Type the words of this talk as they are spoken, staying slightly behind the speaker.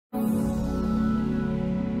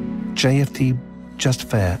JFD, just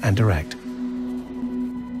fair and direct.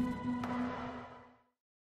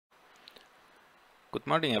 Good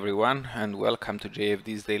morning everyone, and welcome to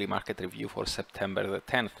JFD's daily market review for September the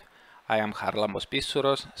 10th. I am Charalambos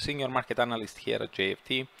Pissouros, senior market analyst here at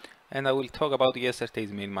JFD, and I will talk about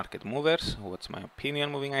yesterday's main market movers, what's my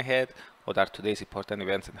opinion moving ahead, what are today's important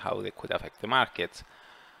events and how they could affect the markets.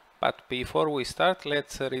 But before we start,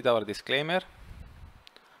 let's read our disclaimer.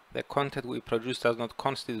 The content we produce does not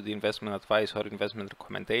constitute investment advice or investment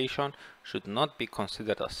recommendation, should not be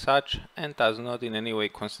considered as such, and does not in any way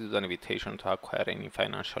constitute an invitation to acquire any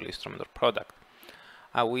financial instrument or product.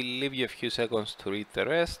 I will leave you a few seconds to read the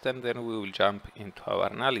rest, and then we will jump into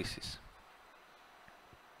our analysis.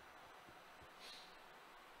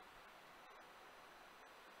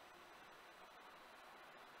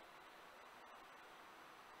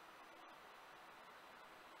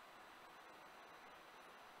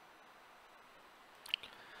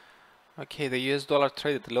 Okay, the US dollar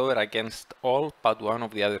traded lower against all but one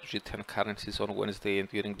of the other G10 currencies on Wednesday and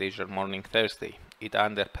during the Asian morning Thursday. It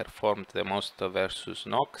underperformed the most versus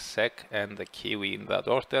NOK, SEK and the Kiwi in that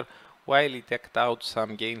order, while it eked out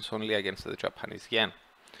some gains only against the Japanese yen.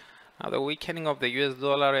 Now, the weakening of the US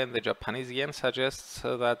dollar and the Japanese yen suggests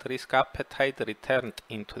that risk appetite returned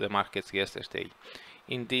into the markets yesterday.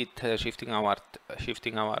 Indeed, shifting our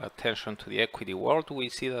attention to the equity world, we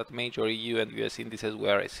see that major EU and US indices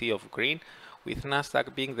were a sea of green, with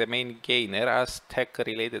Nasdaq being the main gainer as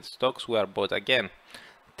tech-related stocks were bought again.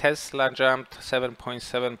 Tesla jumped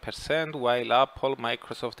 7.7%, while Apple,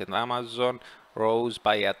 Microsoft and Amazon rose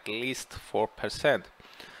by at least 4%.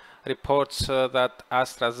 Reports that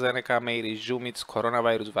AstraZeneca may resume its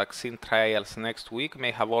coronavirus vaccine trials next week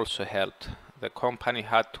may have also helped. The company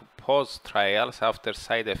had to pause trials after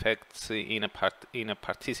side effects in a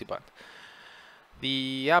participant.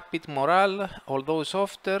 The upbeat morale, although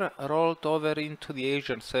softer, rolled over into the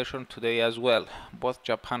Asian session today as well. Both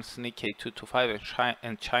Japan's Nikkei 225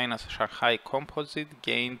 and China's Shanghai Composite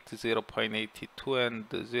gained 0.82 and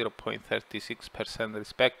 0.36%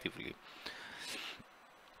 respectively.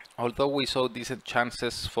 Although we saw decent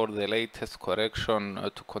chances for the latest correction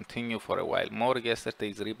to continue for a while more,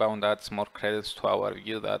 yesterday's rebound adds more credence to our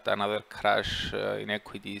view that another crash in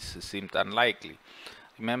equities seemed unlikely.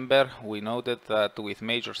 Remember, we noted that with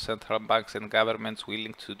major central banks and governments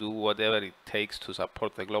willing to do whatever it takes to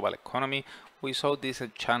support the global economy, we saw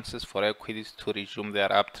decent chances for equities to resume their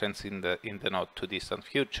uptrends in the not too distant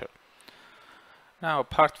future. Now,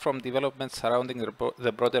 apart from developments surrounding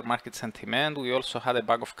the broader market sentiment, we also had a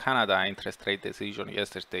Bank of Canada interest rate decision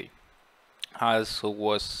yesterday. As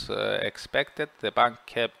was expected, the bank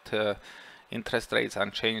kept interest rates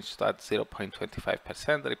unchanged at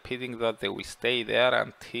 0.25%, repeating that they will stay there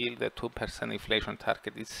until the 2% inflation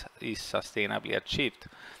target is sustainably achieved.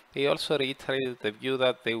 They also reiterated the view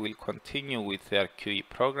that they will continue with their QE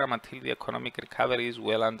program until the economic recovery is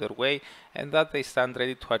well underway, and that they stand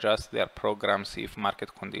ready to adjust their programs if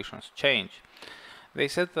market conditions change. They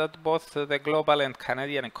said that both the global and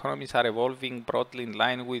Canadian economies are evolving broadly in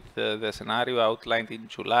line with the scenario outlined in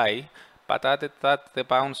July, but added that the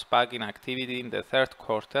bounce back in activity in the third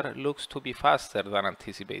quarter looks to be faster than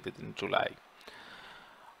anticipated in July.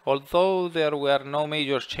 Although there were no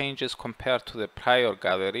major changes compared to the prior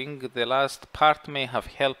gathering, the last part may have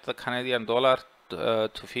helped the Canadian dollar to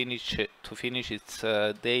finish its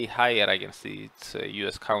day higher against its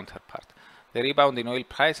US counterpart. The rebound in oil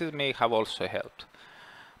prices may have also helped.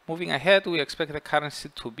 Moving ahead, we expect the currency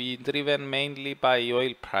to be driven mainly by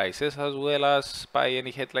oil prices as well as by any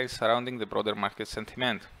headlines surrounding the broader market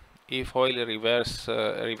sentiment. If oil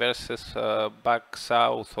reverses back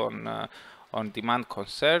south on demand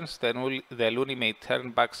concerns, then the loonie may turn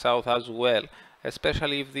back south as well,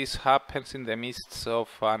 especially if this happens in the midst of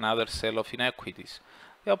another sell-off in equities.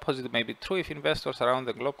 The opposite may be true if investors around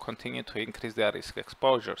the globe continue to increase their risk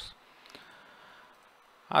exposures.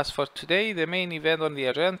 As for today, the main event on the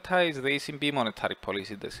agenda is the ECB monetary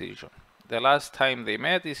policy decision. The last time they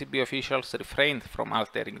met, ECB officials refrained from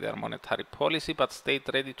altering their monetary policy but stayed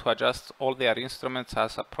ready to adjust all their instruments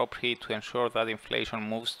as appropriate to ensure that inflation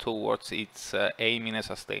moves towards its aim in a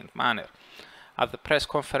sustained manner. At the press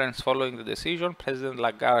conference following the decision, President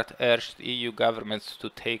Lagarde urged EU governments to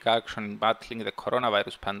take action in battling the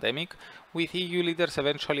coronavirus pandemic, with EU leaders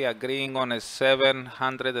eventually agreeing on a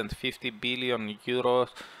 €750 billion Euro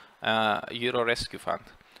rescue fund.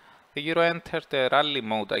 The euro entered a rally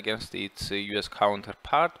mode against its US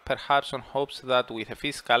counterpart, perhaps on hopes that with a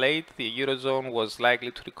fiscal aid, the eurozone was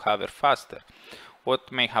likely to recover faster.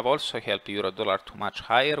 What may have also helped euro-dollar to much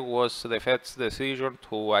higher was the Fed's decision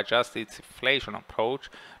to adjust its inflation approach,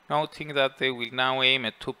 noting that they will now aim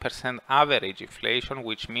at 2% average inflation,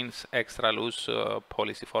 which means extra loose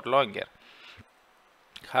policy for longer.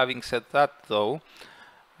 Having said that, though,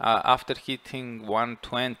 after hitting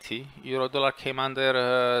 120, euro-dollar came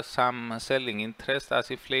under some selling interest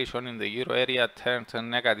as inflation in the euro area turned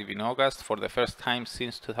negative in August for the first time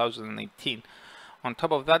since 2018. On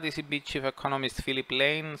top of that, ECB chief economist Philip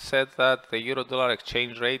Lane said that the euro-dollar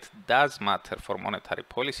exchange rate does matter for monetary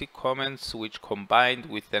policy, comments which combined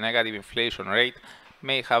with the negative inflation rate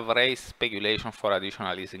may have raised speculation for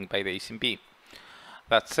additional easing by the ECB.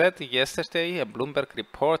 That said, yesterday a Bloomberg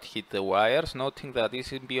report hit the wires, noting that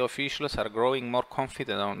ECB officials are growing more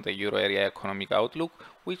confident on the euro area economic outlook,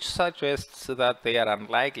 which suggests that they are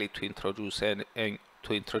unlikely to introduce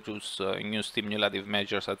new stimulative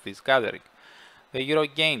measures at this gathering. The euro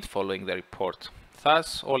gained following the report.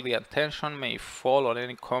 Thus, all the attention may fall on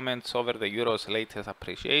any comments over the euro's latest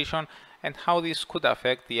appreciation and how this could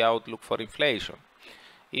affect the outlook for inflation.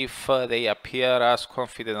 If they appear as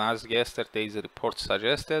confident as yesterday's report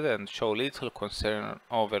suggested and show little concern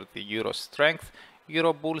over the euro's strength,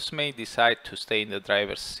 euro bulls may decide to stay in the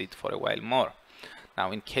driver's seat for a while more.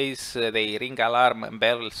 Now, in case they ring alarm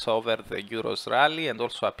bells over the euro's rally and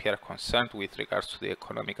also appear concerned with regards to the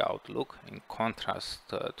economic outlook, in contrast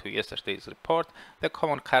to yesterday's report, the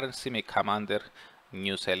common currency may come under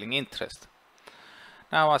new selling interest.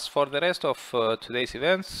 Now, as for the rest of today's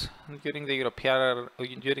events, during the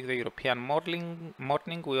European morning,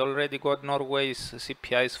 we already got Norway's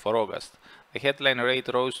CPIs for August. The headline rate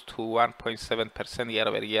rose to 1.7%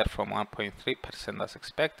 year-over-year from 1.3% as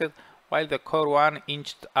expected, while the core one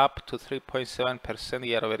inched up to 3.7%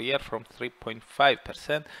 year-over-year from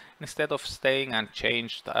 3.5%, instead of staying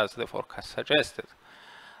unchanged as the forecast suggested.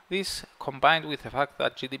 This, combined with the fact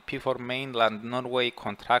that GDP for mainland Norway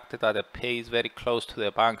contracted at a pace very close to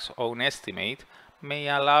the bank's own estimate, may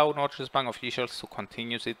allow Norges Bank officials to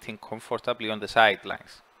continue sitting comfortably on the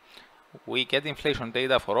sidelines. We get inflation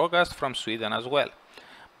data for August from Sweden as well.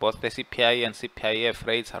 Both the CPI and CPIF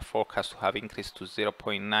rates are forecast to have increased to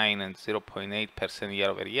 0.9 and 0.8%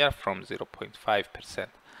 year-over-year from 0.5%.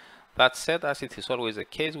 That said, as it is always the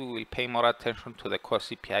case, we will pay more attention to the core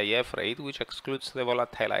CPIF rate, which excludes the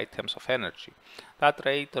volatile items of energy. That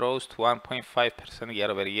rate rose to 1.5%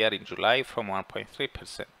 year-over-year in July from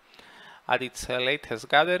 1.3%. At its latest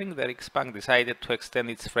gathering, the Riksbank decided to extend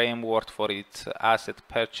its framework for its asset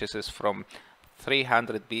purchases from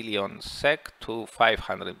 300 billion SEK to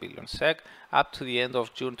 500 billion SEK up to the end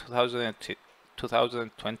of June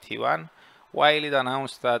 2021, while it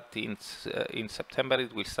announced that in September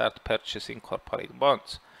it will start purchasing corporate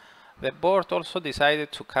bonds. The board also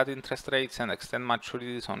decided to cut interest rates and extend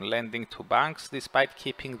maturities on lending to banks, despite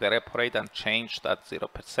keeping the repo rate unchanged at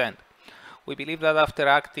 0%. We believe that after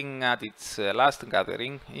acting at its last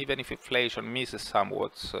gathering, even if inflation misses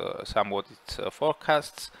somewhat its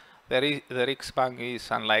forecasts, the Riksbank is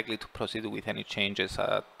unlikely to proceed with any changes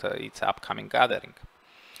at its upcoming gathering.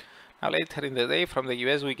 Now, later in the day, from the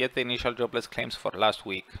US, we get the initial jobless claims for last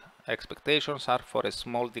week. Expectations are for a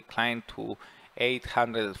small decline to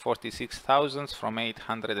 846,000 from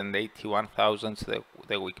 881,000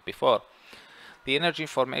 the week before. The Energy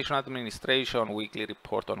Information Administration weekly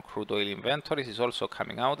report on crude oil inventories is also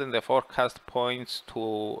coming out, and the forecast points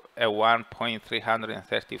to a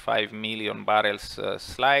 1.335 million barrels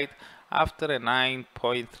slide after a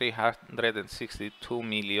 9.362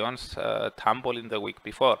 million tumble in the week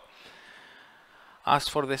before. As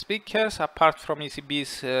for the speakers, apart from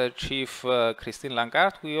ECB's chief Christine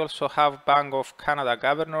Lagarde, we also have Bank of Canada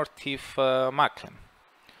Governor Tiff Macklem.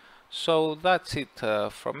 So that's it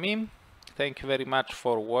from me. Thank you very much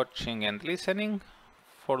for watching and listening.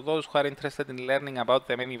 For those who are interested in learning about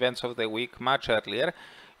the main events of the week much earlier,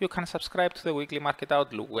 you can subscribe to the Weekly Market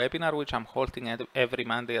Outlook webinar, which I'm holding every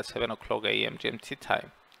Monday at 7 o'clock AM GMT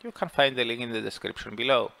time. You can find the link in the description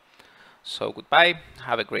below. So goodbye,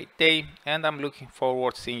 have a great day, and I'm looking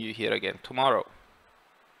forward to seeing you here again tomorrow.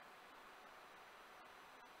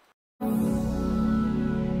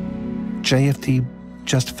 JFT,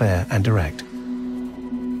 just fair and direct.